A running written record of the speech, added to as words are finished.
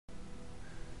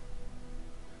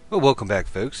Well, welcome back,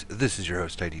 folks. This is your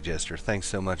host, idjester. Thanks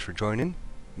so much for joining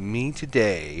me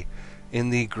today in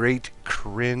the Great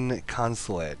Krynn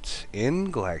Consulate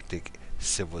in Galactic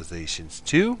Civilizations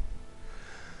 2.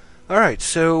 Alright,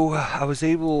 so I was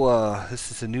able, this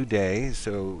is a new day,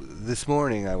 so this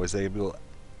morning I was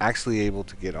actually able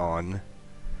to get on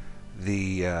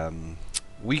the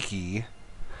wiki,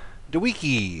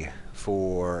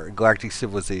 for Galactic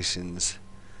Civilizations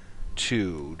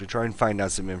 2 to try and find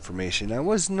out some information I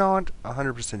was not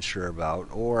 100% sure about,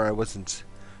 or I wasn't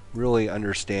really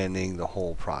understanding the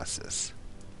whole process.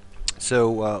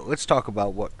 So let's talk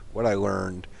about what I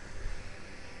learned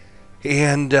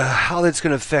and how that's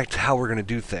going to affect how we're going to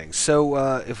do things. So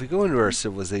if we go into our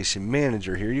civilization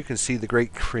manager here, you can see the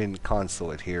Great Krynn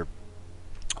Consulate here.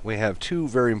 We have two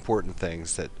very important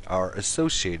things that are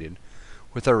associated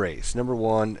with our race. Number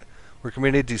one, we're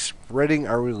committed to spreading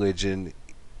our religion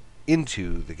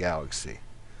into the galaxy.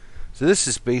 So this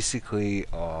is basically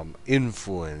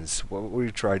influence. What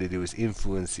we try to do is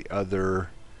influence the other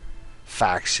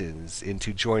factions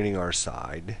into joining our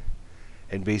side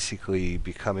and basically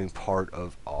becoming part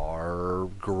of our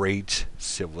great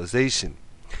civilization.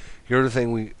 The other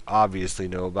thing we obviously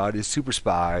know about is super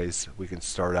spies. We can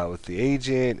start out with the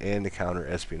agent and the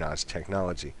counter-espionage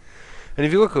technology. And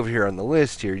if you look over here on the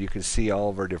list here, you can see all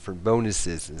of our different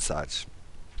bonuses and such.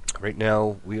 Right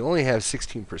now, we only have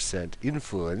 16%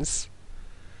 influence,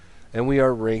 and we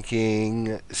are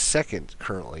ranking second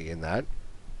currently in that.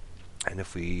 And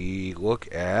if we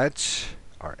look at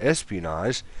our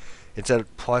espionage, it's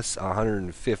at plus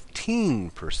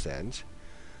 115%,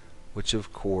 which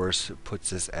of course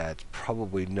puts us at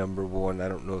probably number one. I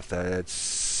don't know if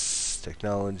that's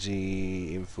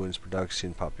technology, influence,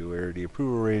 production, popularity,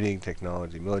 approval rating,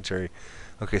 technology, military.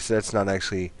 Okay, so that's not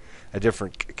actually a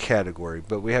different category,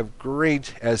 but we have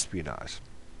great espionage.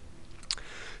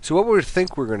 So what we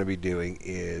think we're going to be doing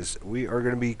is we are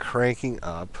going to be cranking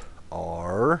up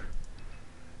our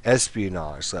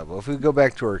espionage level. If we go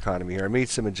back to our economy here, I made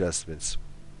some adjustments.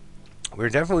 We're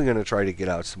definitely going to try to get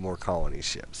out some more colony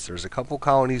ships. There's a couple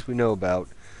colonies we know about,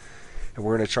 and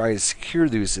we're going to try to secure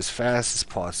these as fast as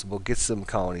possible, get some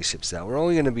colony ships out. We're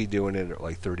only going to be doing it at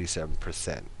like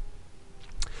 37%.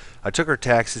 I took our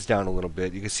taxes down a little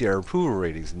bit. You can see our approval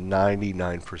rating is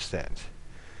 99%.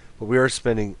 But we are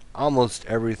spending almost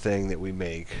everything that we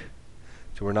make,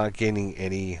 so we're not gaining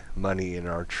any money in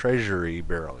our treasury,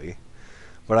 barely.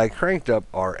 But I cranked up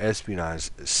our espionage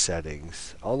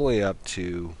settings all the way up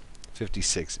to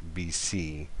 56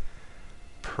 BC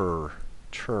per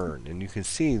turn. And you can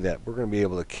see that we're going to be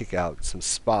able to kick out some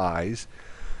spies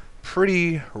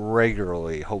pretty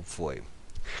regularly, hopefully.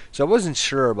 So I wasn't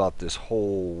sure about this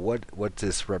whole, what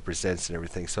this represents and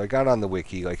everything. So I got on the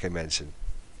wiki, like I mentioned.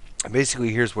 And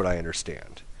basically, here's what I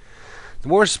understand. The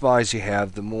more spies you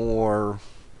have, the more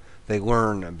they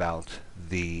learn about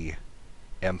the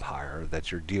empire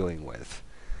that you're dealing with.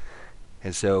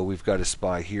 And so we've got a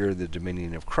spy here, the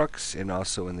Dominion of Crux, and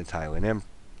also in the Thailand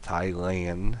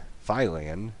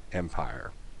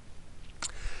Empire.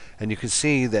 And you can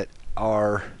see that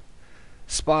our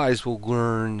spies will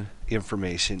learn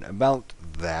information about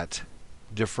that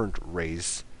different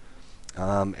race,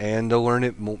 and they'll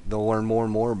learn more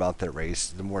and more about that race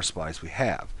the more spies we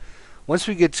have. Once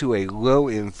we get to a low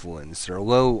influence or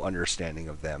low understanding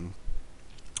of them,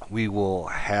 we will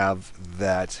have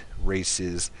that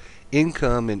race's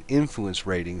income and influence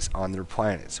ratings on their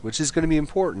planets, which is going to be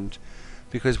important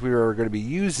because we are going to be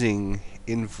using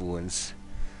influence,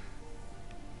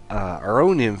 our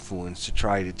own influence, to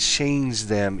try to change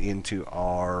them into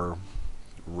our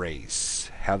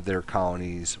race, have their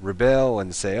colonies rebel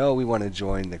and say, oh, we want to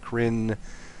join the Krynn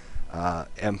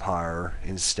Empire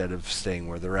instead of staying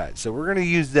where they're at. So we're going to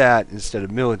use that instead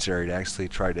of military to actually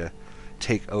try to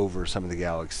take over some of the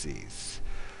galaxies.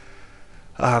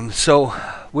 So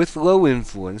with low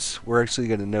influence, we're actually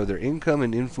going to know their income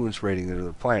and influence rating of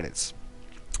their planets.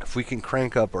 If we can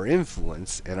crank up our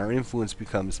influence, and our influence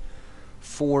becomes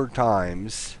 4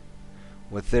 times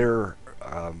what their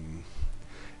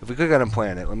if we click on a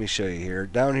planet, let me show you here.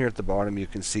 Down here at the bottom, you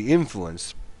can see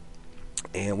influence,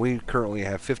 and we currently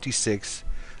have 56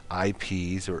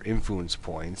 IPs or influence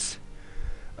points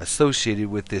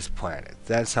associated with this planet.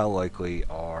 That's how likely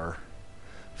our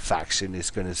faction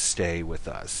is going to stay with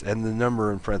us. And the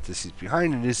number in parentheses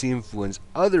behind it is the influence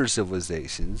other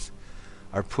civilizations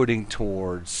are putting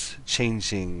towards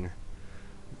changing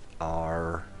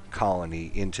our colony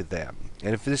into them.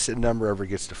 And if this number ever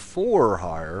gets to 4 or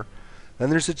higher, then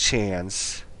there's a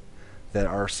chance that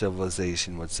our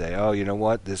civilization would say, oh, you know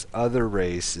what, this other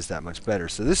race is that much better.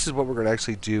 So this is what we're going to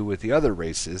actually do with the other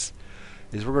races,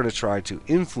 is we're going to try to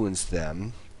influence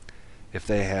them if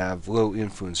they have low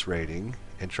influence rating,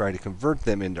 and try to convert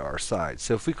them into our side.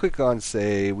 So if we click on,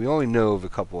 say, we only know of a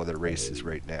couple other races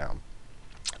right now.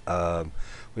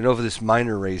 We know of this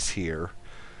minor race here,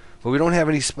 but we don't have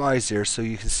any spies there, so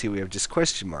you can see we have just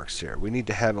question marks there. We need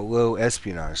to have a low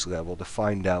espionage level to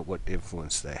find out what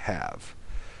influence they have.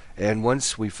 And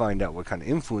once we find out what kind of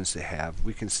influence they have,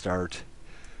 we can start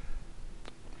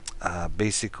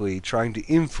basically trying to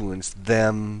influence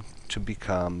them to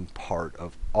become part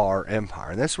of our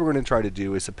empire. And that's what we're going to try to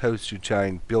do, as opposed to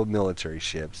trying to build military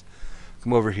ships,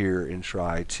 come over here and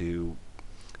try to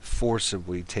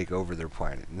forcibly take over their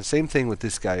planet. And the same thing with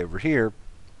this guy over here.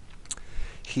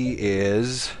 He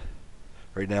is,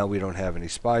 right now we don't have any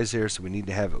spies there, so we need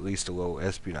to have at least a low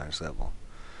espionage level.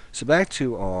 So back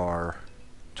to our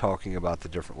talking about the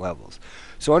different levels.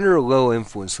 So under a low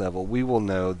influence level, we will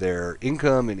know their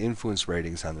income and influence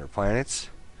ratings on their planets.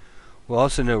 We'll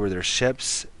also know where their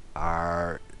ships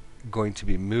are going to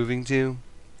be moving to.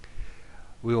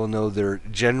 We will know their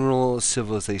general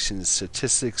civilization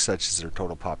statistics, such as their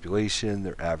total population,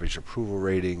 their average approval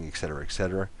rating, etc.,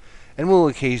 etc. And we'll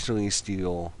occasionally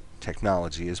steal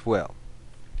technology as well.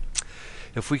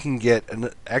 If we can get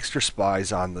extra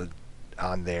spies on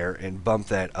there and bump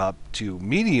that up to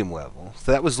medium level,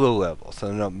 so that was low level.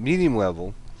 So no, medium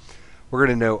level, we're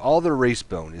going to know all their race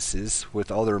bonuses with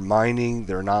all their mining,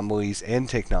 their anomalies, and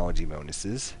technology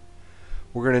bonuses.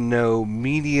 We're going to know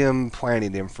medium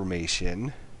planet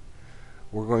information.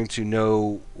 We're going to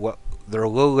know what their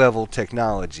low-level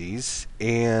technologies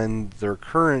and their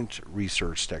current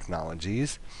research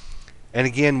technologies. And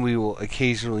again, we will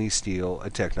occasionally steal a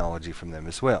technology from them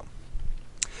as well.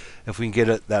 If we can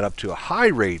get that up to a high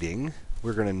rating,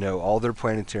 we're going to know all their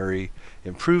planetary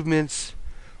improvements.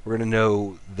 We're going to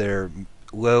know their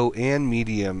low and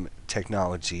medium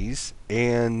technologies,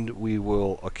 and we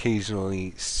will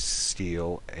occasionally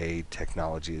steal a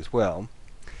technology as well.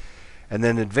 And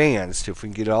then advanced, if we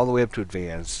can get all the way up to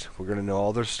advanced, we're going to know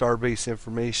all their starbase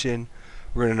information,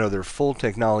 we're going to know their full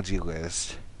technology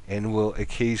list, and we'll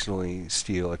occasionally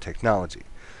steal a technology.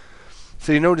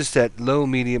 So you notice that low,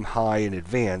 medium, high, and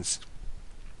advanced,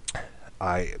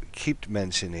 I keep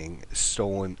mentioning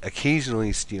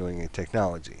occasionally stealing a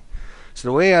technology. So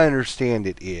the way I understand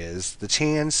it is the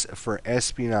chance for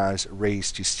espionage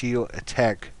race to steal a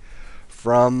tech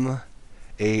from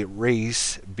a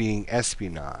race being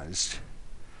espionaged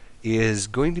is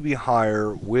going to be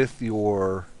higher with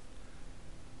your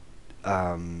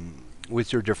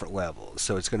different levels.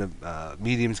 So it's going to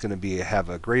medium is going to have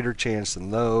a greater chance than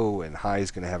low, and high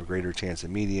is going to have a greater chance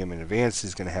than medium, and advanced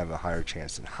is going to have a higher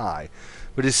chance than high.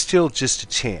 But it's still just a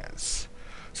chance.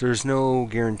 So there's no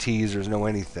guarantees, there's no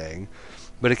anything.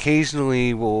 But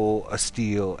occasionally we'll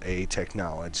steal a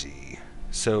technology.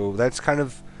 So that's kind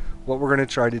of what we're going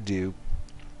to try to do.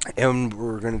 And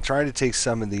we're going to try to take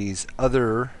some of these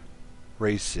other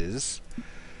races.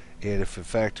 And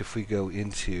if we go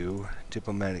into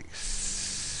diplomatic,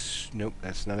 nope,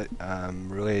 that's not it.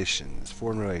 Relations,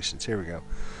 foreign relations. Here we go.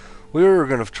 We're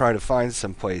going to try to find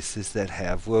some places that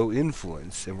have low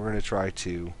influence, and we're going to try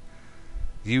to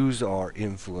use our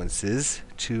influences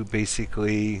to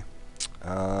basically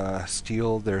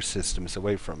steal their systems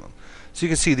away from them. So you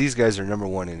can see these guys are number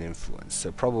 1 in influence,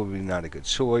 so probably not a good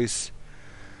choice.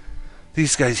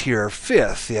 These guys here are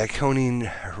 5th, the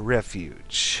Iconian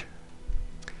Refuge.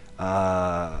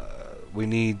 We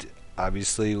need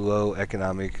obviously low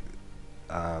espionage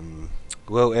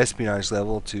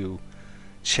level to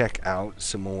check out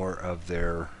some more of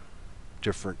their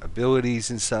different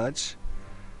abilities and such.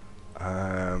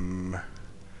 And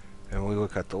we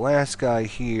look at the last guy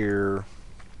here,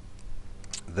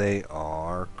 they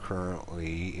are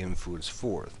currently influence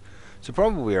 4th. So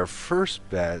probably our first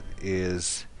bet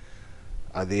is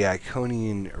the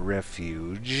Iconian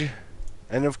Refuge.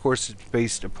 And of course it's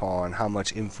based upon how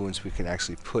much influence we can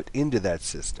actually put into that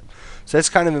system. So that's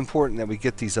kind of important that we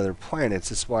get these other planets.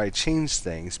 That's why I changed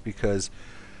things, because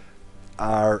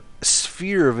our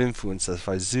sphere of influence, if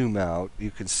I zoom out,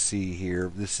 you can see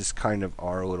here, this is kind of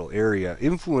our little area.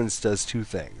 Influence does 2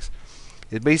 things.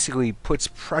 It basically puts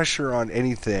pressure on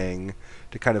anything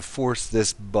to kind of force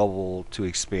this bubble to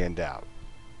expand out.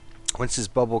 Once this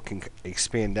bubble can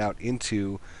expand out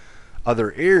into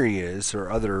other areas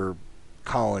or other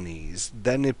colonies,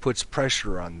 then it puts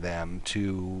pressure on them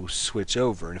to switch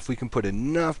over. And if we can put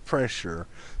enough pressure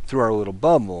through our little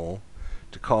bubble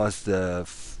to cause the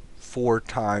 4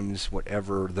 times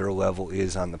whatever their level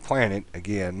is on the planet,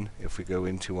 again, if we go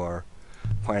into our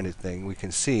planet thing, we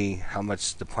can see how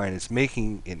much the planet's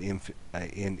making in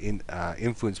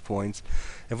influence points.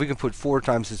 If we can put 4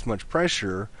 times as much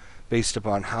pressure, based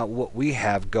upon what we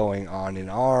have going on in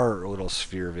our little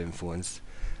sphere of influence,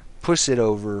 push it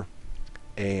over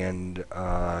and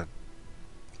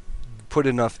put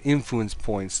enough influence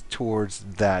points towards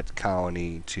that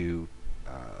colony to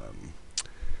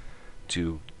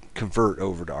convert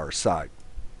over to our side.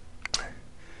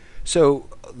 So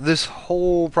this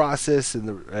whole process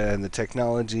and the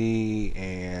technology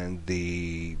and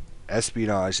the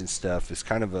espionage and stuff is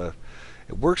kind of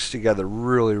it works together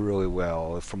really, really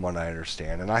well from what I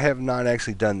understand. And I have not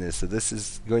actually done this, so this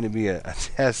is going to be a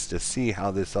test to see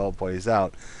how this all plays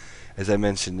out. As I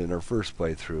mentioned in our first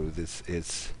playthrough,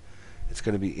 it's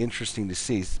going to be interesting to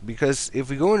see, because if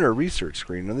we go into our research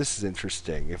screen, now this is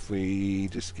interesting, if we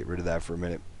just get rid of that for a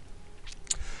minute,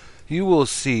 you will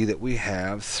see that we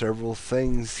have several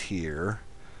things here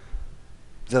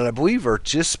that I believe are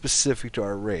just specific to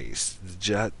our race.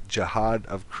 The Jihad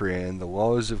of Krynn, the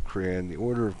laws of Krynn, the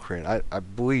order of Krynn. I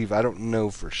believe, I don't know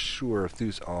for sure if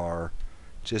these are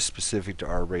just specific to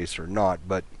our race or not,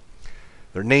 but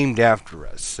they're named after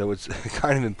us, so it's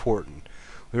kind of important.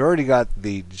 We've already got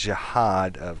the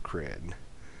Jihad of Krynn,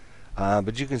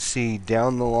 but you can see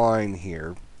down the line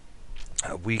here,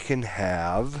 we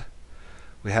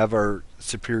have our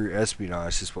superior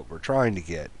espionage is what we're trying to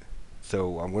get.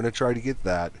 So I'm going to try to get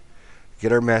that,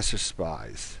 get our master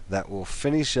spies. That will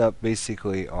finish up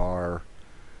basically our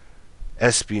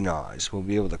espionage. We'll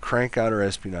be able to crank out our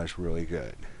espionage really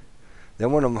good.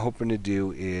 Then what I'm hoping to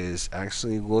do is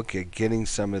actually look at getting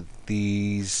some of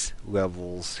these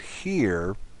levels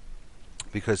here,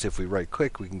 because if we right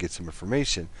click we can get some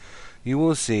information. You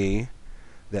will see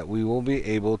that we will be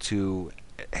able to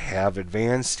have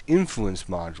advanced influence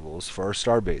modules for our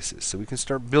star bases. So we can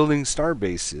start building star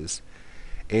bases,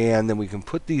 and then we can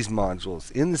put these modules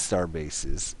in the star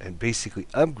bases and basically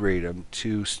upgrade them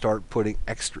to start putting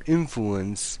extra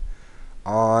influence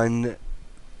on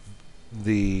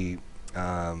the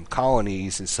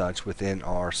colonies and such within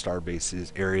our star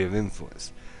bases area of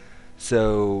influence.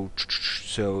 So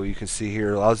you can see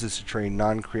here, it allows us to train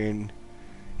non-Krynn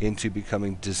into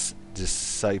becoming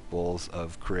disciples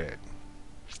of Krynn.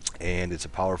 And it's a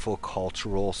powerful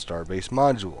cultural starbase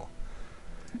module.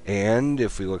 And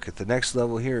if we look at the next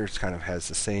level here, it kind of has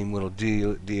the same little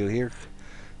deal here.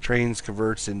 Trains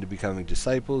converts into becoming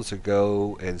disciples to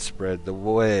go and spread the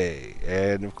way.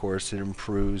 And of course it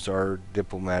improves our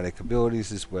diplomatic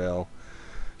abilities as well.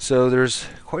 So there's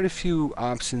quite a few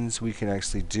options we can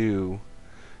actually do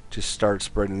to start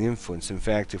spreading the influence. In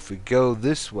fact, if we go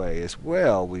this way as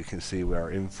well, we can see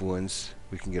our influence,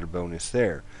 we can get a bonus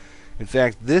there. In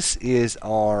fact, this is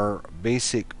our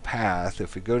basic path.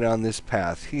 If we go down this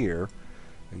path here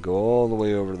and go all the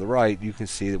way over to the right, you can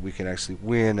see that we can actually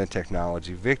win a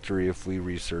technology victory if we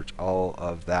research all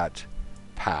of that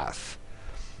path.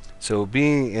 So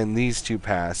being in these two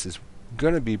paths is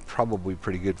going to be probably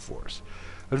pretty good for us.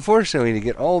 Unfortunately, to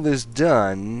get all this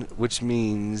done, which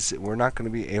means we're not going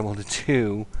to be able to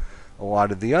do a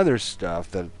lot of the other stuff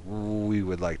that we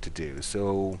would like to do.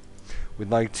 So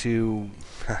we'd like to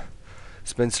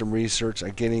spend some research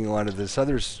on getting a lot of this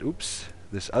other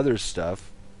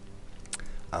stuff,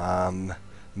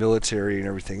 military and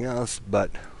everything else, but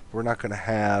we're not going to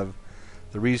have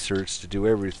the research to do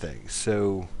everything.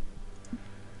 So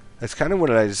that's kind of what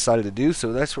I decided to do,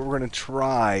 so that's what we're going to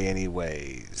try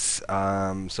anyways.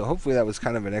 So hopefully that was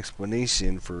kind of an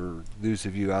explanation for those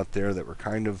of you out there that were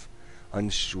kind of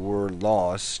unsure,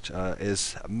 lost,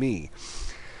 as me.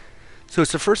 So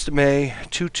it's the 1st of May,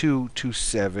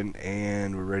 2227,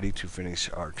 and we're ready to finish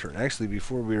our turn. Actually,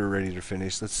 before we were ready to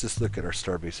finish, let's just look at our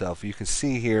starbase alpha. You can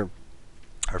see here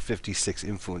our 56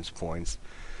 influence points.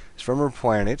 It's from our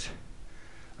planet.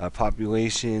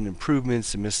 Population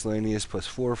improvements and miscellaneous,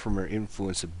 +4 from our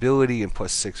influence ability, and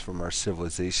 +6 from our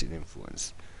civilization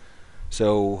influence.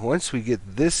 So once we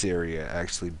get this area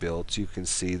actually built, you can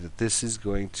see that this is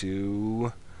going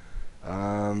to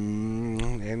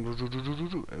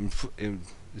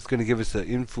it's going to give us the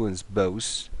influence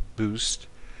boost,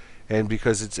 and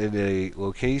because it's in a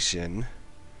location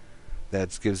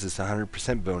that gives us a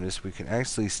 100% bonus, we can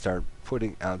actually start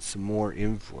putting out some more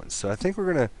influence. So I think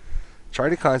we're going to try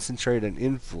to concentrate on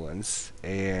influence,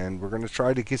 and we're going to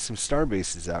try to get some star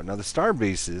bases out. Now the star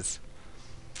bases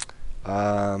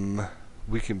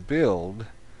we can build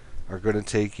are going to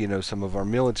take, some of our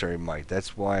military might.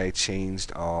 That's why I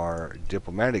changed our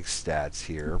diplomatic stats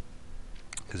here,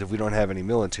 because if we don't have any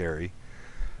military,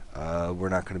 we're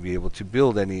not going to be able to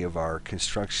build any of our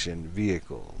construction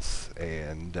vehicles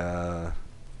and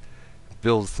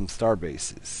build some star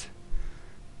bases.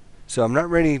 So I'm not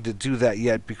ready to do that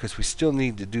yet, because we still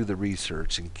need to do the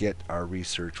research and get our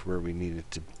research where we need it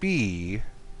to be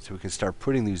so we can start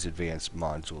putting these advanced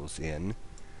modules in.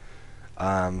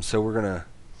 So we're going to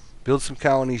build some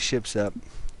colony ships up.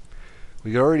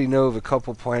 We already know of a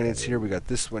couple planets here. We got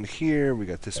this one here. We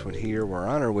got this one here. We're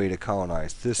on our way to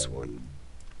colonize this one.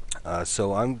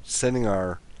 So I'm sending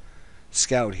our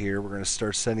scout here. We're going to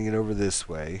start sending it over this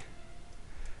way.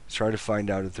 Try to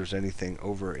find out if there's anything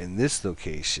over in this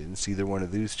location. It's either one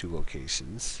of these two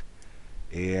locations.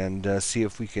 And see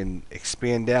if we can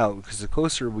expand out. Because the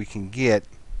closer we can get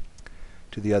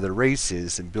to the other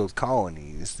races and build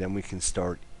colonies, then we can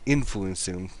start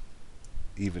influencing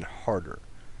even harder.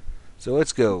 So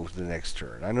let's go to the next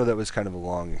turn. I know that was kind of a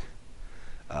long,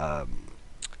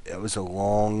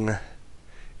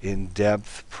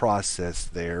 in-depth process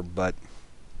there, but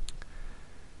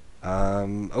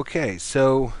okay.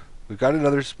 So we've got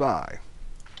another spy,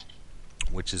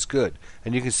 which is good,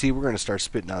 and you can see we're going to start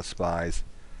spitting out spies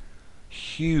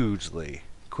hugely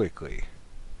quickly.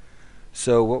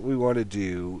 So what we want to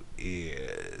do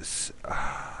is,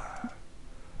 I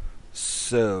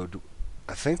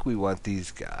think we want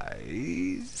these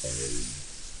guys.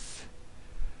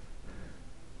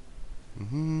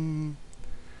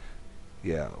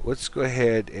 Yeah, let's go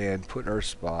ahead and put our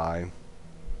spy.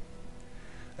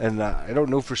 And I don't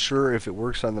know for sure if it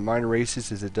works on the minor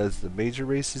races as it does the major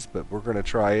races, but we're going to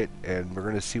try it, and we're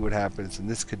going to see what happens. And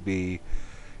this could be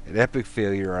an epic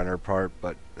failure on our part,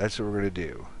 but that's what we're going to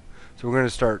do. So we're going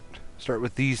to start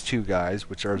with these two guys,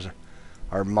 which are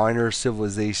our minor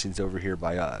civilizations over here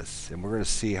by us, and we're going to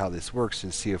see how this works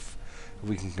and see if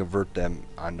we can convert them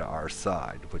onto our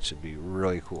side, which would be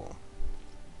really cool.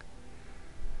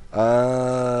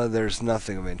 There's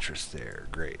nothing of interest there.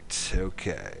 Great.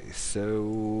 Okay, so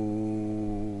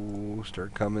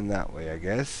start coming that way, I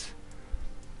guess.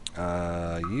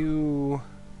 You,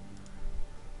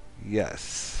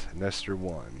 yes, Nestor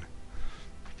 1.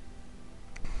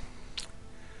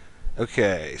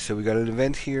 Okay, so we got an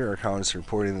event here. Our colonists are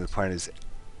reporting that the planet is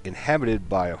inhabited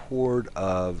by a horde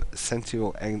of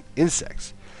sentinel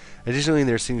insects. Additionally,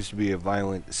 there seems to be a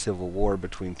violent civil war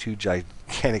between two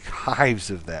gigantic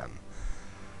hives of them.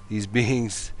 These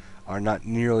beings are not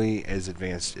nearly as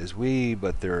advanced as we,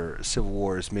 but their civil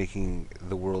war is making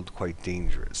the world quite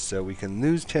dangerous. So we can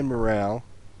lose 10 morale.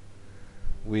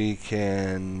 We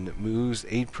can lose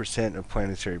 8% of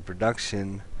planetary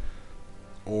production.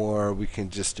 Or we can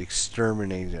just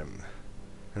exterminate them.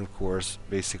 And of course,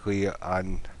 basically, you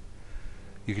can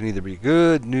either be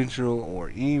good, neutral,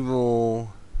 or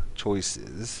evil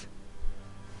choices.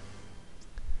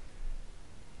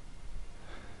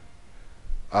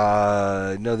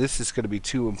 No, this is going to be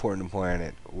too important a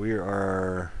planet.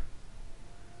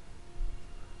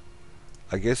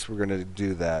 I guess we're going to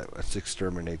do that. Let's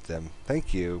exterminate them.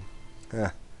 Thank you.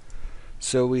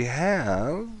 So we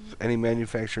have any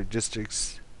manufactured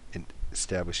districts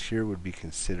established here would be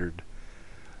considered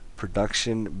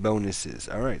production bonuses.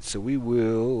 Alright, so we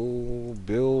will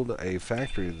build a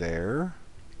factory there.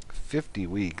 50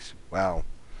 weeks. Wow.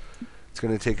 It's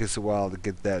going to take us a while to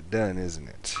get that done, isn't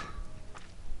it?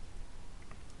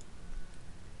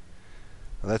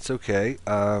 Well, that's okay.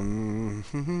 Our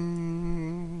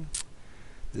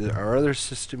other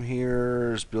system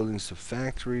here is building some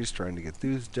factories, trying to get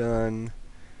these done.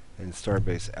 And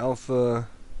Starbase Alpha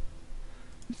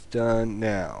is done.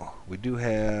 Now, we do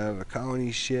have a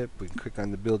colony ship. We can click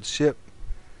on the build ship.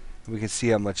 And we can see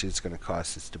how much it's going to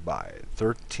cost us to buy it.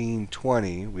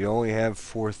 1320. We only have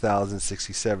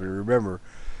 4,067. Remember,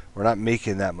 we're not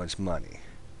making that much money.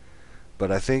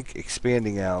 But I think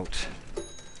expanding out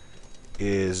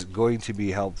is going to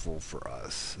be helpful for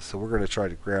us. So we're going to try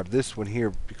to grab this one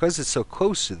here. Because it's so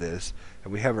close to this,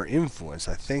 and we have our influence,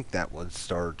 I think that would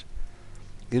start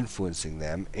influencing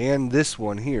them. And this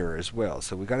one here as well.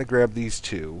 So we got to grab these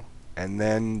two. And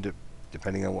then,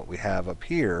 depending on what we have up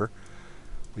here,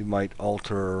 we might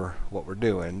alter what we're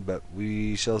doing. But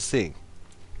we shall see.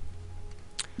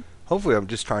 Hopefully I'm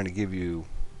just trying to give you...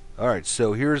 Alright,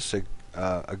 so here's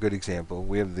a good example.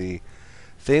 We have the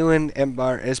Thalen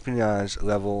Empire espionage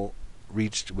level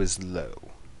reached was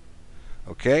low.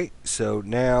 Okay, so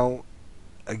now,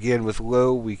 again with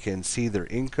low, we can see their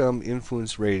income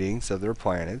influence ratings of their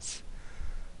planets.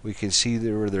 We can see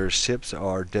where their ships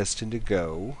are destined to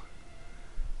go.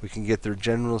 We can get their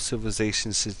general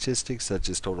civilization statistics such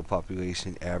as total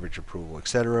population, average approval,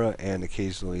 etc., and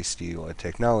occasionally steel and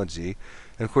technology.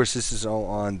 And of course, this is all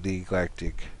on the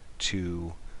Galactic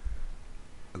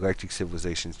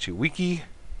Civilization 2 wiki,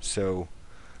 so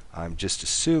I'm just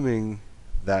assuming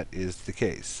that is the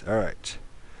case. Alright,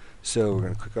 so we're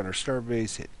going to click on our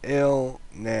starbase, hit L.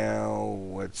 Now,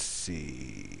 let's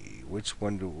see, which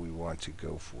one do we want to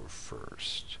go for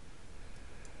first?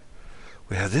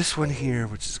 We have this one here,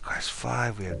 which is a class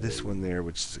 5. We have this one there,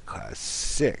 which is a class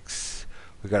 6.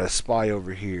 We got a spy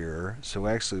over here. So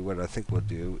actually what I think we'll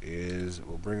do is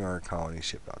we'll bring our colony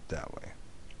ship out that way.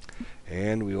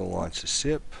 And we will launch the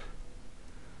ship.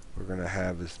 We're going to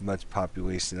have as much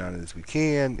population on it as we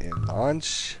can and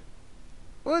launch.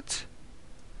 What?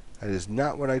 That is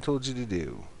not what I told you to do.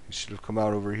 You should have come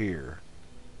out over here.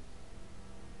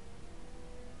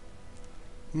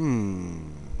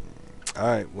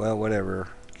 Alright, well, whatever.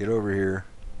 Get over here.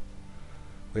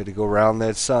 We had to go around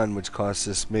that sun, which cost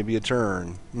us maybe a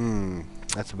turn.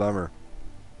 That's a bummer.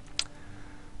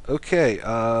 Okay,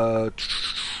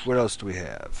 what else do we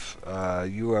have?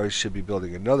 You should be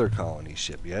building another colony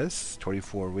ship, yes?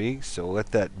 24 weeks, so we'll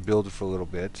let that build for a little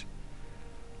bit.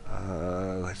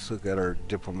 Let's look at our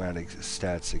diplomatic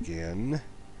stats again.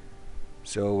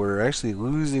 So we're actually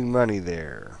losing money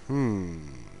there.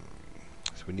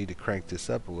 So we need to crank this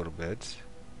up a little bit.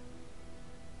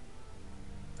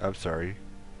 I'm sorry.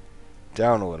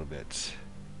 Down a little bit.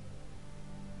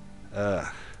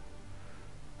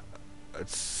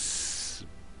 Let's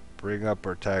bring up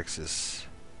our taxes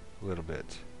a little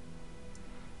bit.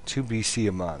 2 BC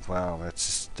a month. Wow, that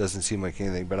just doesn't seem like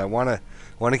anything. But I want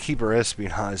to keep our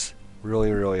espionage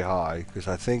really, really high, because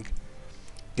I think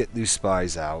getting these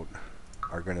spies out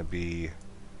are going to be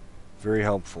very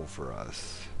helpful for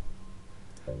us.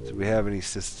 So we have any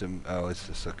system? Oh, let's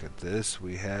just look at this.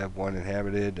 We have one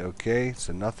inhabited. Okay,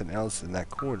 so nothing else in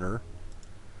that corner.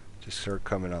 Just start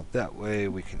coming out that way.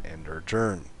 We can end our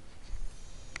turn.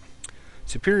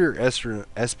 Superior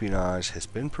espionage has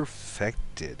been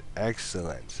perfected.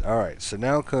 Excellent. Alright, so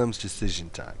now comes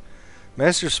decision time.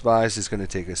 Master Spies is going to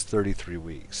take us 33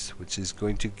 weeks, which is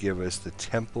going to give us the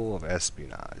Temple of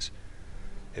Espionage.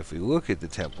 If we look at the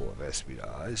Temple of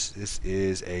Espionage, this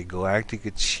is a galactic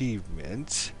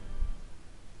achievement.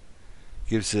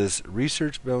 Gives us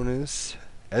research bonus,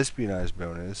 espionage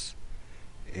bonus,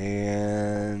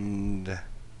 and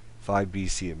 5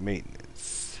 BC of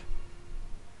maintenance.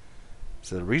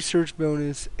 So the research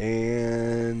bonus,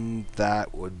 and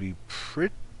that would be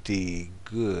pretty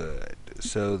good.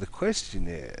 So the question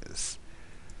is,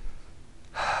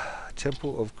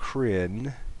 Temple of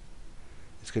Krynn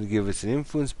is going to give us an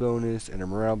influence bonus and a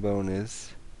morale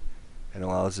bonus, and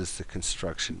allows us the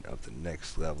construction of the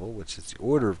next level, which is the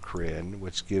Order of Krynn,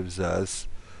 which gives us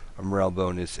a morale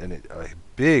bonus and a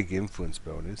big influence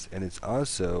bonus, and it's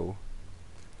also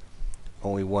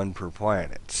only 1 per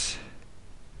planet.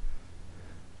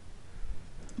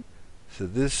 So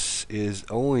this is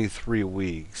only 3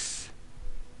 weeks,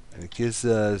 and it gives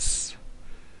us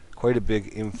quite a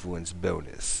big influence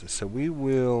bonus. So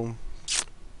we'll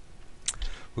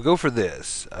go for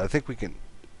this. I think we can.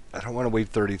 I don't want to wait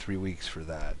 33 weeks for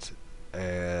that.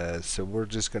 So we're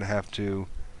just going to have to.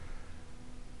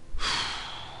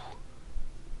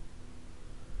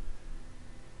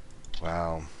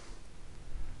 Wow.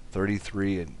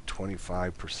 33 and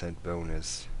 25%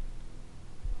 bonus.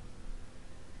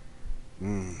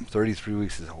 33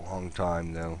 weeks is a long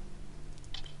time, though.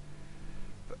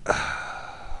 Alright,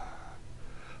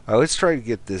 let's try to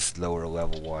get this lower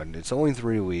level one. It's only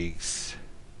 3 weeks.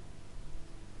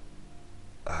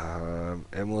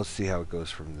 And we'll see how it goes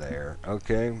from there.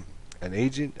 Okay. An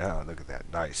agent. Oh, look at that.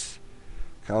 Nice.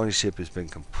 Colony ship has been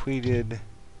completed.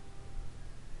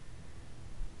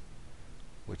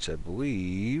 Which I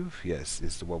believe, yes,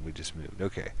 is the one we just moved.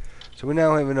 Okay. So we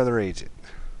now have another agent.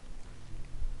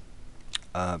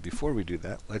 Before we do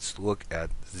that, let's look at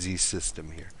the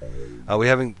system here. We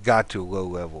haven't got to a low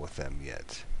level with them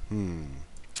yet.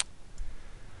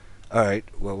 Alright,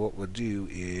 well, what we'll do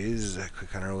is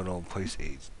click on our little place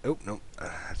age. Oh, no,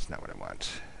 that's not what I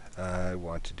want. I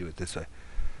want to do it this way.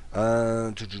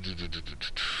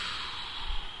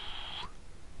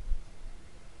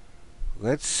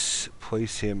 Let's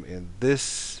place him in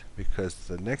this, because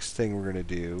the next thing we're going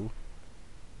to do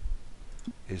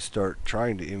is start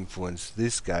trying to influence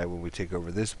this guy when we take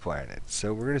over this planet.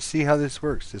 So we're going to see how this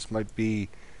works. This might be,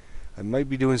 I might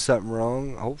be doing something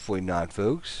wrong. Hopefully not,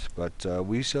 folks, but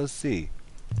we shall see.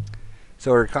 So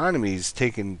our economy's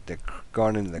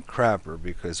gone into the crapper,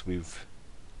 because we're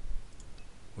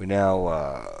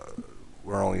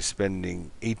only spending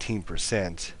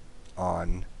 18%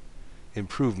 on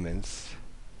improvements.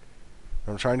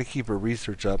 I'm trying to keep our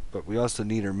research up, but we also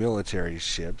need our military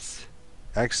ships.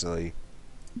 Actually,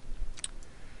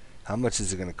 how much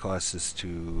is it going to cost us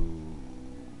to...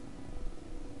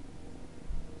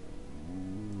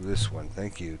 This one,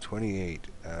 thank you, 28.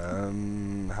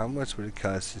 How much would it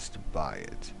cost us to buy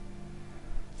it?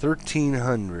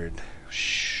 1,300.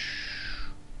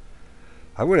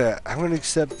 I would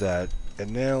accept that,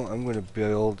 And now I'm going to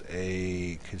build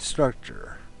a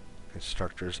constructor.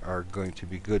 Constructors are going to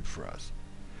be good for us.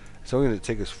 It's only going to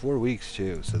take us 4 weeks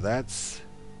too, so that's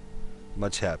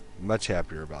much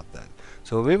happier about that.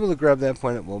 So we'll be able to grab that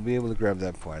planet. We'll be able to grab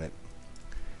that planet.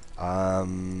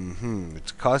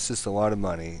 It's cost us a lot of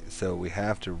money, so we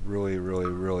have to really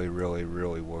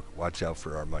watch out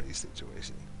for our money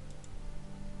situation,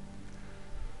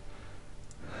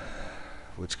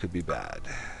 which could be bad.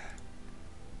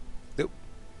 Nope.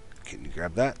 Can you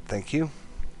grab that? Thank you.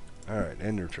 Alright,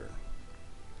 end your turn.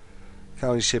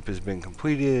 Colony ship has been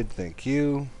completed. Thank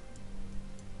you.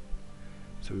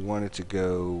 So we want it to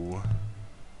go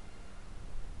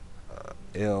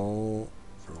L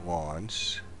for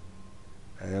launch.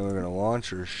 And then we're going to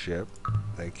launch our ship.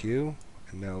 Thank you.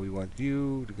 And now we want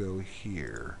you to go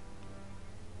here.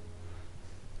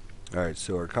 Alright,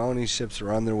 so our colony ships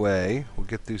are on their way. We'll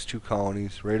get these 2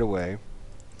 colonies right away.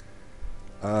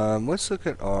 Let's look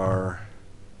at our...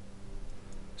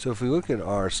 So if we look at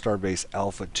our Starbase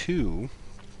Alpha 2,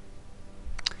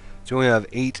 so we only have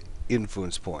 8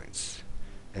 influence points.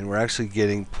 And we're actually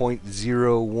getting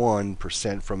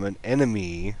 0.01% from an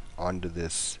enemy onto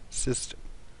this system.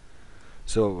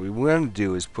 So what we want to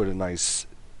do is put a nice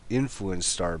influence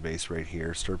starbase right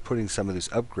here. Start putting some of these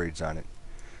upgrades on it.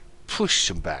 Push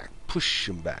them back,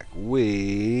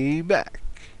 way back.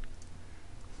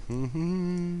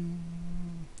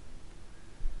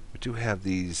 We do have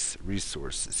these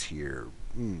resources here,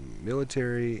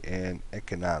 military and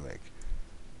economic.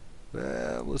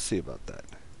 Well, we'll see about that.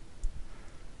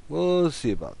 We'll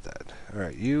see about that.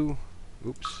 Alright, you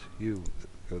go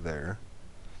there.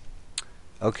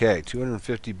 Okay,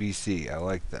 250 BC, I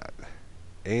like that.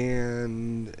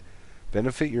 And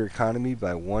benefit your economy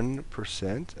by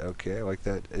 1%. Okay, I like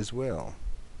that as well.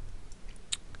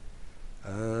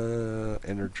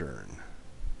 Enter turn.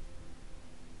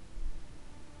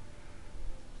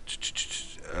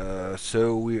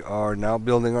 So we are now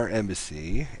building our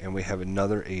embassy, and we have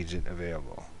another agent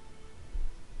available.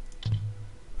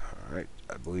 Alright,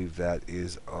 I believe that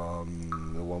is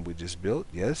the one we just built.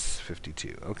 Yes,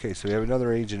 52. Okay, so we have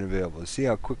another agent available. Let's see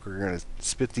how quick we're going to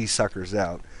spit these suckers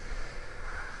out.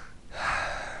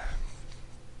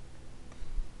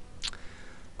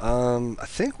 I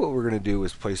think what we're going to do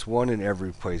is place one in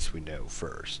every place we know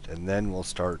first, and then we'll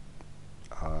start.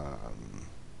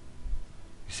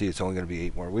 You see, it's only going to be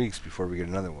 8 more weeks before we get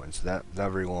another one, so not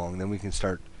very long. Then we can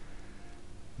start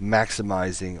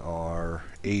maximizing our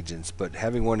agents, but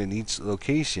having one in each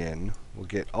location will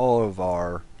get all of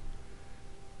our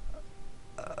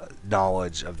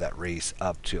knowledge of that race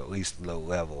up to at least low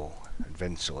level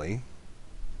eventually.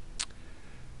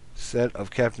 Set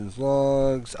of captain's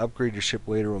logs. Upgrade your ship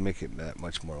later will make it that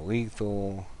much more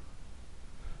lethal.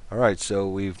 Alright, so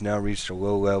we've now reached a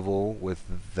low level with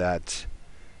that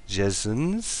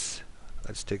Jezens.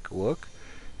 Let's take a look.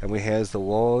 And we have the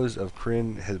laws of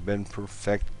Krynn has been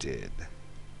perfected.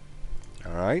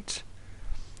 Alright.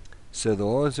 So the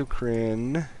laws of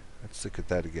Krynn, let's look at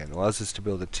that again. Allows us to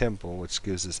build a temple, which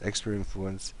gives us extra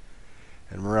influence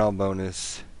and morale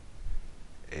bonus.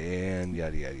 And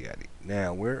yada yada yada.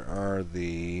 Now, where are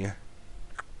the...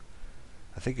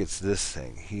 I think it's this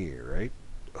thing here, right?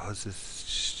 How's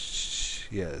this?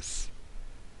 Yes.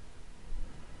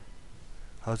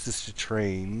 How's this to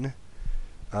train?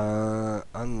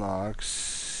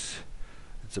 Unlocks.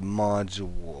 It's a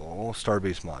module.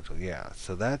 Starbase module, yeah.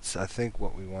 So that's, I think,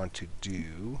 what we want to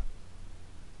do.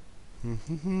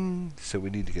 So we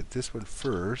need to get this one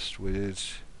first,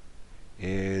 which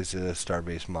is a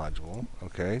Starbase module.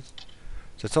 Okay.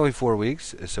 So it's only 4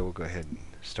 weeks, so we'll go ahead and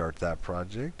start that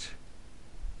project.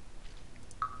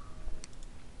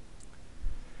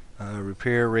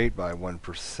 Repair rate by 1%.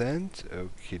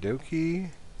 Okie dokie.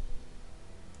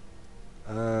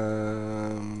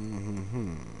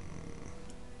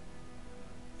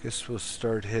 Guess we'll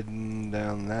start heading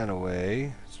down that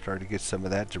way. Start to get some of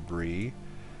that debris.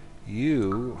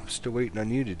 I'm still waiting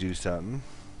on you to do something.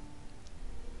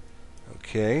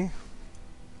 Okay.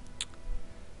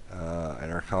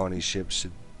 And our colony ship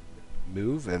should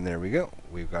move, and there we go.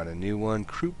 We've got a new one.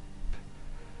 Croup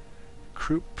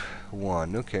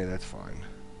 1. Okay, that's fine.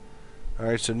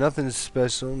 Alright, so nothing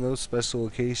special. No special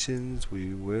locations.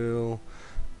 We will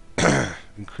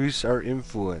increase our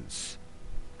influence.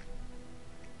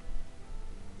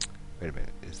 Wait a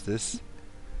minute. Is this...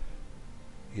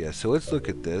 Yeah, so let's look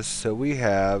at this. So they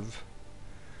have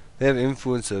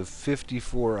influence of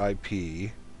 54 IP.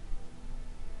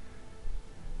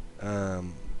 Is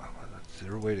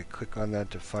there a way to click on that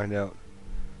to find out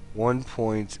 1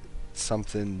 point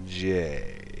something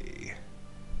J?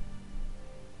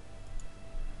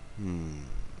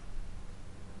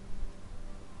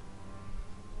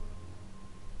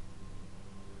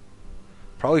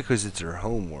 Probably because it's her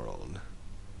home world.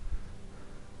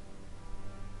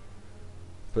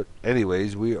 But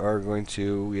anyways, we are going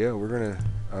to, yeah, we're going to,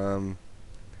 well,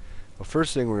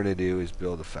 first thing we're going to do is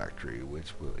build a factory,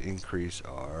 which will increase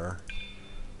our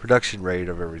production rate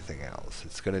of everything else.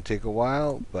 It's going to take a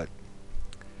while, but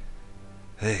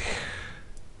hey.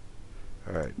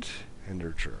 Alright, end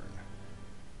our turn.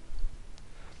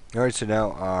 Alright, so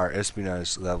now our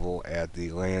espionage level at the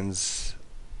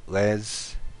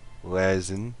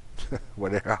Lazen,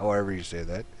 whatever, however you say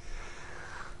that.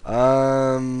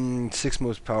 6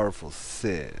 most powerful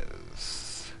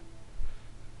civs.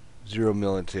 0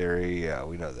 military, yeah,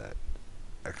 we know that.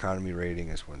 Economy rating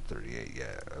is 138,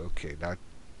 yeah, okay, not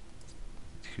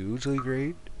hugely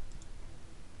great,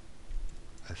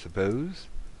 I suppose.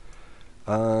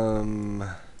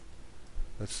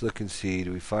 Let's look and see,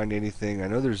 do we find anything? I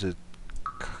know there's a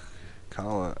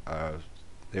column,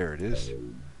 there it is.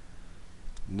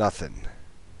 Nothing.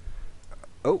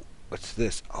 Oh, what's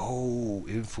this? Oh,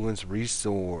 influence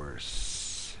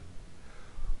resource.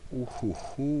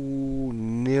 Ooh,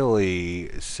 nilly,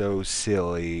 so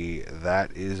silly.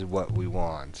 That is what we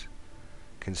want.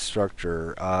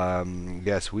 Constructor.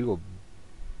 Yes, we will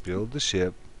build the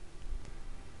ship.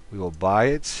 We will buy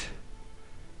it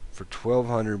for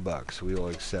 $1,200. We will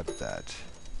accept that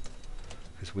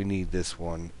because we need this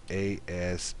one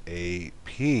ASAP,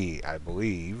 I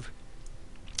believe.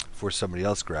 Before somebody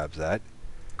else grabs that.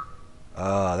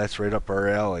 That's right up our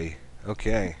alley.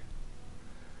 Okay.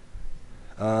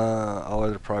 All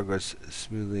other progress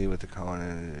smoothly with the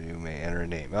colony. You may enter a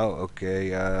name. Oh, okay.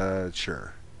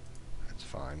 Sure. That's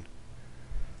fine.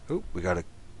 Oh, we got a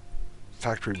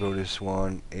factory bonus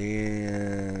one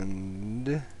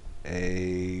and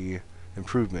a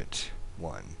improvement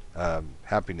one.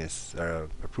 Happiness,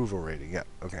 approval rating. Yeah.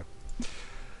 Okay.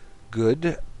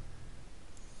 Good.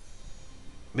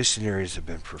 Missionaries have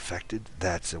been perfected.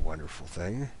 That's a wonderful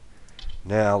thing.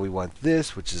 Now we want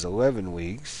this, which is 11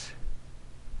 weeks,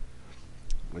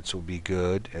 which will be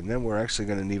good. And then we're actually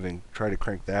going to even try to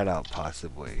crank that out,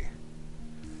 possibly.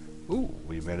 Ooh,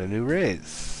 we met a new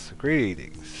race.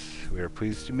 Greetings. We are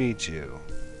pleased to meet you.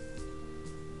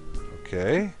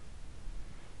 Okay.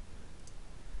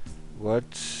 What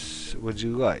would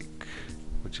you like?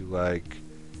 Would you like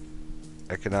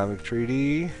economic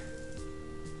treaty?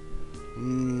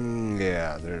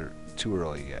 Yeah, they're too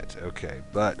early yet. Okay,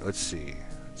 but let's see.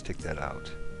 Let's take that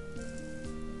out.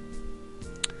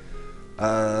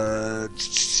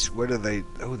 What do they...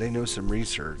 Oh, they know some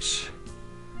research.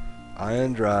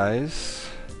 Ion drives,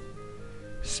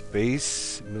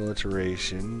 space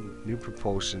militarization, new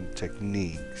propulsion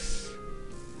techniques,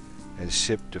 and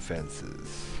ship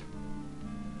defenses.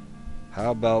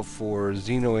 How about for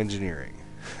xenoengineering?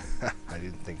 I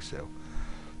didn't think so.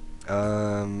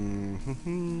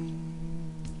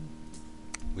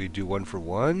 We do 1 for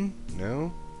 1?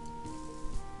 No?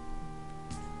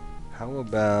 How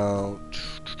about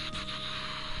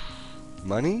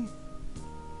money?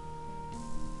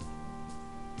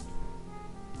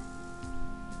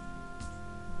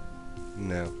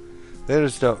 No. They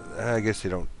just don't, I guess they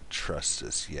don't trust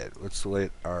us yet. Let's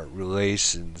let our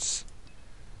relations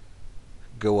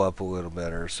go up a little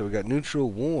better. So we got neutral,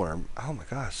 warm. Oh my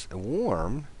gosh, a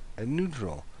warm and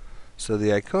neutral. So the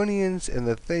Iconians and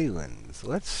the Thalans.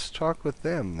 Let's talk with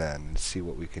them then and see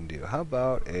what we can do. How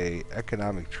about a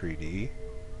economic treaty?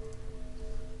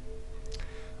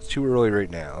 It's too early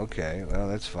right now. Okay, well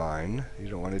that's fine. You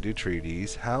don't want to do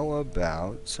treaties. How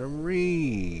about some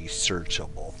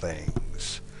researchable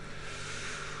things?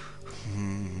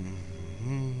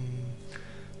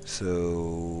 So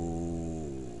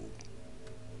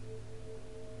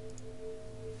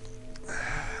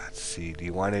let's see. Do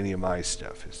you want any of my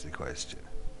stuff? Is the question.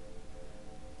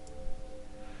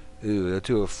 Ooh, let's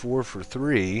do a 4 for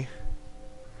 3.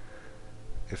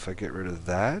 If I get rid of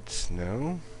that,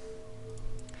 no.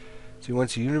 So he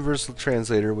wants a universal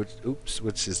translator,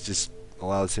 which is just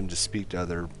allows him to speak to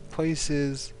other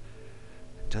places.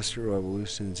 Industrial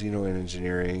Revolution,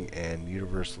 Xenoengineering, and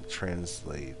Universal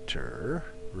Translator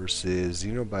versus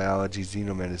Xenobiology,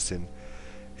 Xenomedicine,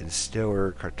 and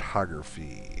Stellar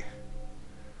Cartography.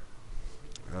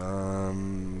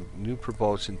 New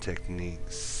propulsion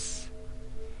techniques.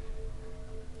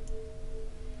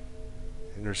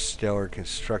 Interstellar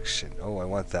construction. Oh, I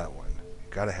want that one.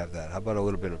 Gotta have that. How about a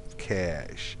little bit of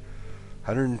cash?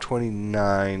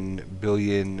 129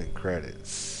 billion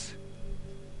credits.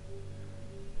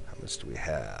 How much do we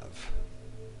have?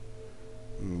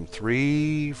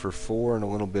 3 for 4 and a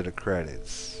little bit of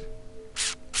credits.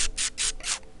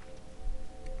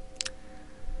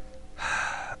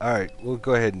 Alright, we'll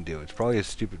go ahead and do it. It's probably a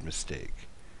stupid mistake.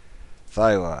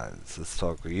 Thylons, let's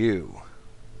talk with you.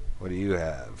 What do you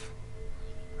have?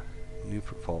 New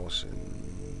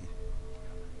propulsion.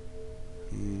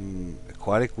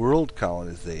 Aquatic world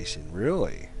colonization.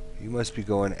 Really? You must be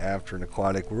going after an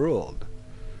aquatic world.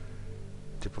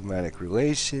 Diplomatic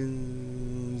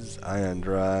relations, ion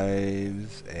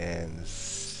drives, and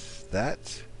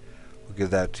that. We'll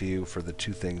give that to you for the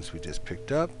two things we just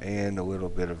picked up, and a little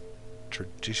bit of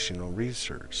traditional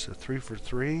research. So 3 for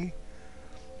 3.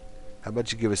 How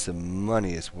about you give us some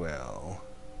money as well?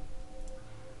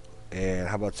 And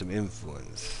how about some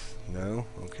influence? No?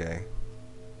 Okay.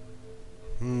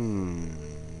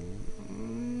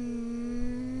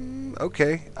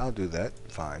 Okay, I'll do that.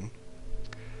 Fine.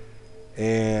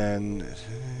 And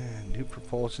new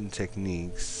propulsion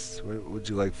techniques. What would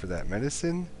you like for that?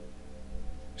 Medicine?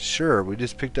 Sure, we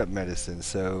just picked up medicine,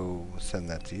 so we'll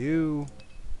send that to you.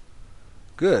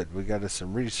 Good, we got us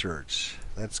some research.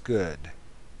 That's good.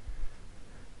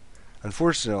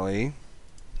 Unfortunately,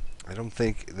 I don't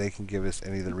think they can give us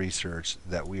any of the research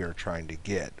that we are trying to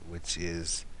get, which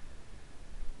is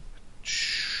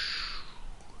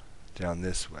down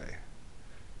this way.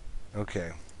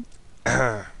 Okay.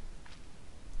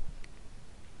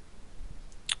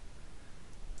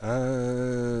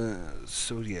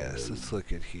 So yes, let's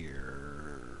look at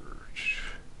here.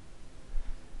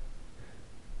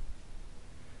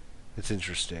 It's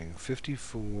interesting.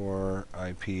 54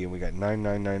 IP, and we got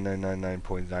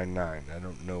 99999.99. I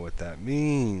don't know what that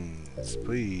means.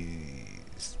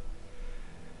 Please.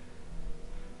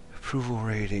 Approval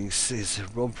ratings.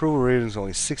 Approval ratings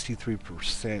only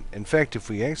 63%. In fact, if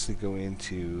we actually go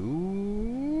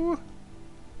into,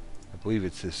 I believe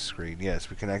it's this screen. Yes,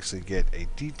 we can actually get a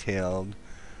detailed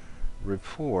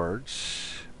report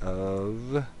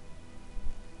of.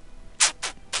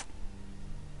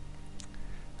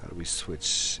 How do we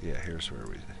switch? Yeah, here's where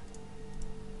we.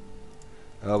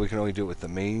 Oh, we can only do it with the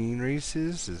main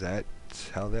races? Is that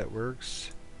how that works?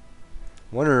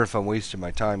 I wonder if I'm wasting my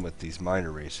time with these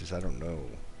minor races. I don't know.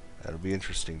 That'll be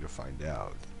interesting to find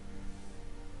out.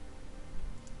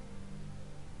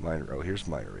 Minor. Oh, here's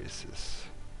minor races.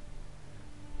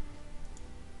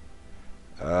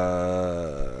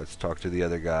 Let's talk to the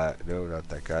other guy. No, not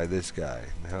that guy. This guy.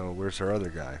 No, where's our other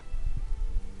guy?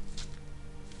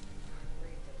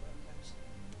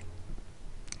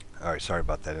 Alright, sorry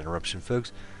about that interruption,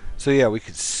 folks. So yeah, we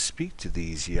could speak to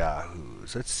these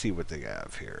yahoos. Let's see what they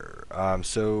have here.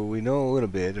 So we know a little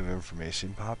bit of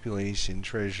information. Population,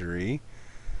 treasury,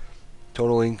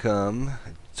 total income,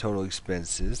 total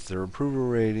expenses, their approval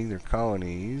rating, their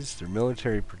colonies, their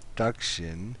military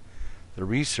production, their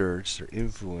research, their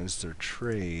influence, their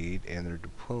trade, and their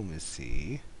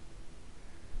diplomacy.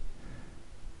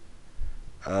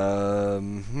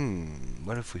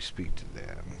 What if we speak to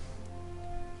them?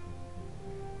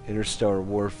 Interstellar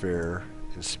warfare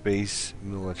and space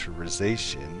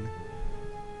militarization.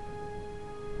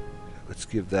 Let's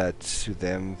give that to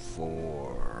them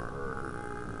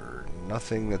for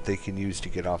nothing that they can use to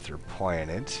get off their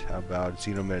planet. How about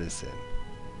xenomedicine?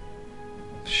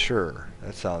 Sure,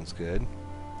 that sounds good.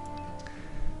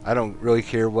 I don't really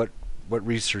care what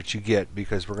research you get,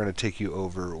 because we're going to take you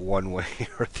over one way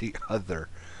or the other.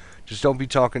 Just don't be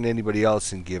talking to anybody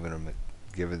else and giving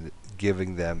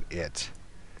them it.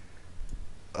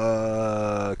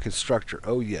 Constructor.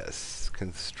 Oh yes,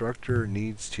 constructor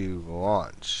needs to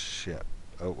launch ship.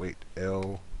 Oh wait,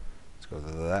 L. Let's go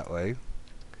that way.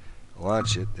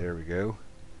 Launch it. There we go.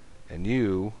 And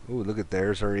you. Oh, look at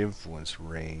there's our influence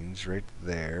range right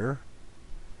there.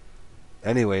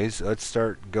 Anyways, let's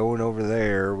start going over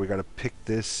there. We got to pick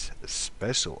this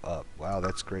special up. Wow,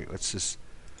 that's great. Let's just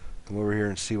come over here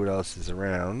and see what else is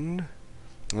around.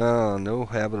 Oh, no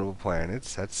habitable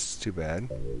planets. That's too bad.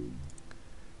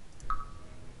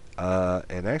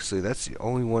 And actually, that's the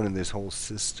only one in this whole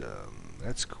system.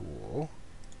 That's cool.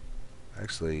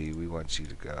 Actually, we want you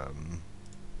to come.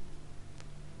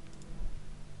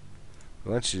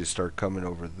 We want you to start coming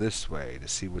over this way to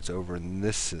see what's over in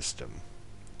this system.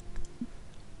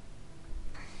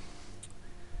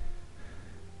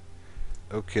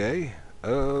 Okay.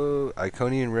 Oh,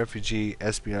 Iconian refugee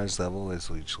espionage level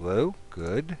is reached low.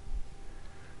 Good.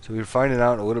 So we're finding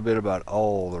out a little bit about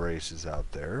all the races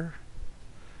out there.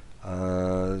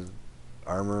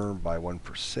 Armor by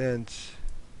 1%.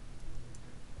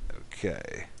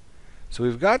 Okay. So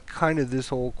we've got kind of this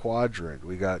whole quadrant.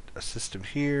 We got a system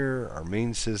here, our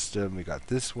main system, we got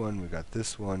this one, we got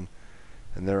this one,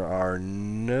 and there are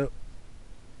no...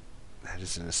 That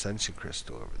is an ascension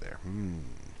crystal over there.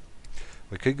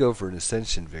 We could go for an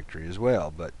ascension victory as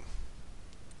well, but...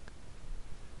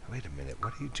 Wait a minute,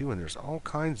 what are you doing? There's all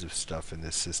kinds of stuff in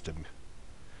this system.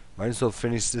 Might as well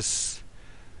finish this,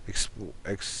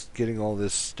 getting all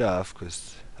this stuff,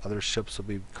 because other ships will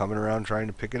be coming around trying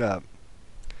to pick it up.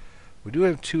 We do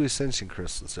have 2 ascension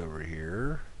crystals over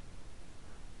here.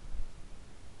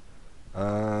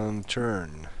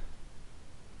 Turn.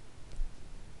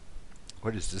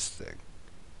 What is this thing?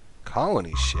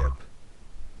 Colony ship.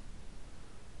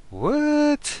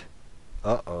 What?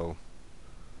 Uh-oh.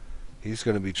 He's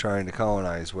going to be trying to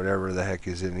colonize whatever the heck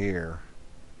is in here.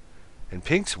 And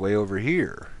Pink's way over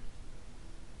here.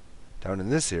 Down in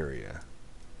this area.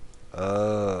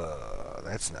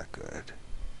 That's not good.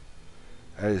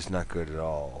 That is not good at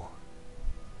all.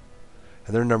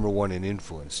 And they're number 1 in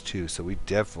influence, too. So we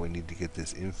definitely need to get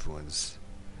this influence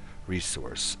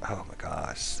resource. Oh, my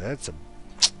gosh. That's a...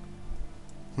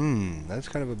 that's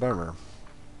kind of a bummer.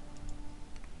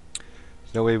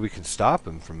 There's no way we can stop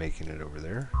him from making it over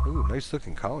there. Ooh, nice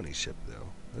looking colony ship, though.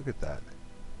 Look at that.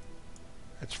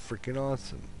 That's freaking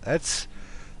awesome. That's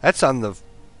on the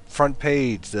front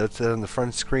page. That's on the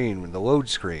front screen, the load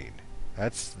screen.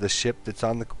 That's the ship that's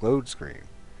on the load screen.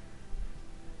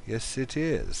 Yes, it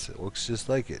is. It looks just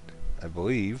like it, I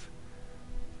believe.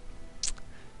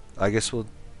 I guess we'll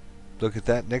look at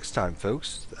that next time,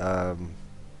 folks.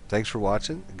 Thanks for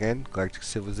watching. Again, Galactic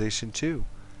Civilization 2.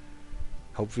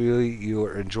 Hopefully you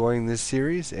are enjoying this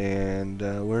series and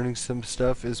learning some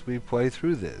stuff as we play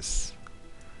through this.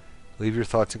 Leave your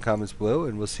thoughts and comments below,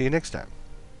 and we'll see you next time.